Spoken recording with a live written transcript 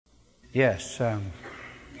Yes,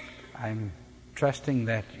 I'm trusting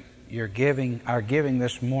that our giving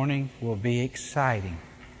this morning will be exciting.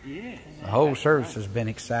 Yes. The whole service has been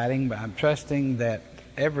exciting, but I'm trusting that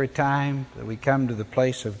every time that we come to the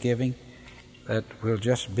place of giving, that we'll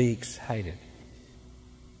just be excited.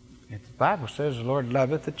 The Bible says the Lord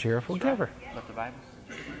loveth a cheerful giver. What the Bible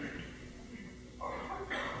says.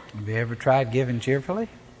 Have you ever tried giving cheerfully?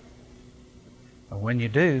 Well, when you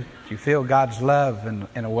do, you feel God's love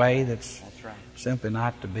in a way that's right. simply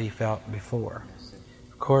not to be felt before.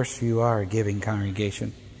 Of course, you are a giving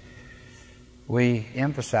congregation. We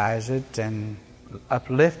emphasize it and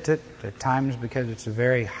uplift it at times because it's a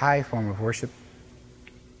very high form of worship,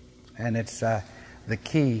 and it's the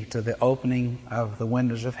key to the opening of the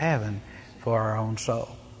windows of heaven for our own soul.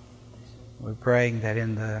 We're praying that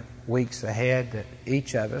in the weeks ahead that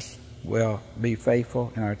each of us will be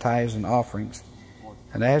faithful in our tithes and offerings.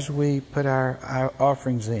 And as we put our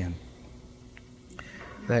offerings in,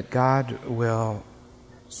 that God will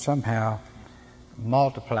somehow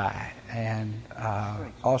multiply and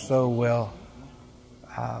also will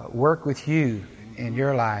work with you in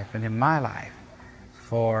your life and in my life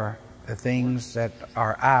for the things that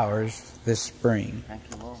are ours this spring. Thank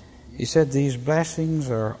you, Lord. He said, these blessings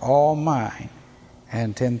are all mine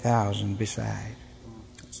and 10,000 beside.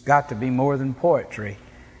 It's got to be more than poetry.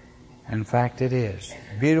 In fact, it is.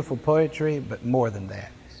 Beautiful poetry, but more than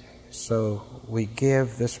that. So we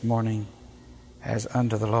give this morning as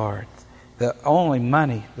unto the Lord. The only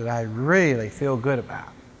money that I really feel good about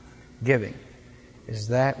giving is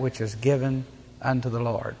that which is given unto the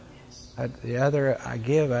Lord. The other, I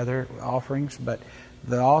give other offerings, but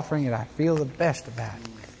the offering that I feel the best about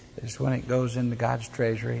is when it goes into God's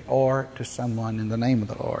treasury or to someone in the name of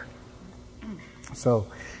the Lord. So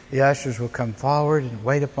the ushers will come forward and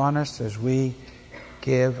wait upon us as we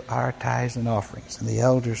give our tithes and offerings, and the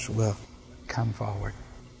elders will come forward.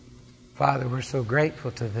 Father, we're so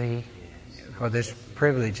grateful to Thee for this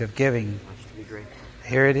privilege of giving.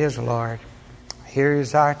 Here it is, Lord. Here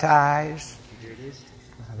is our tithes. Here it is.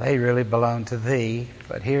 They really belong to Thee,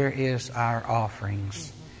 but here is our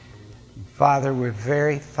offerings. Father, we're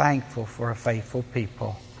very thankful for a faithful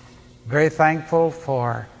people. Very thankful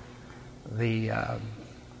for the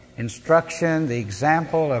instruction, the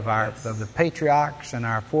example of the patriarchs and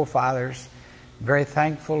our forefathers. Very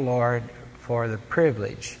thankful, Lord, for the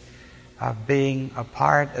privilege of being a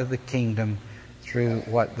part of the kingdom through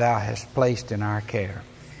what Thou hast placed in our care.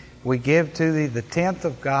 We give to Thee the tenth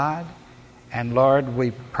of God, and Lord,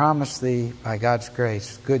 we promise Thee, by God's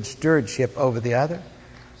grace, good stewardship over the other.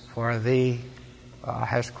 For Thee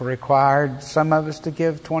has required some of us to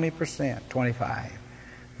give 20%, 25%.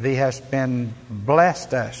 Thee has been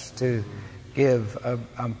blessed us to give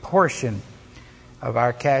a portion of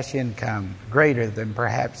our cash income greater than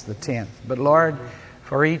perhaps the tenth. But Lord,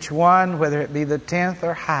 for each one, whether it be the tenth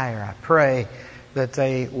or higher, I pray that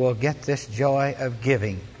they will get this joy of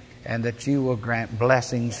giving and that You will grant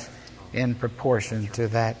blessings in proportion to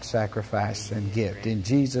that sacrifice and gift. In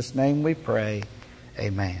Jesus' name we pray.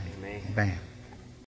 Amen. Amen.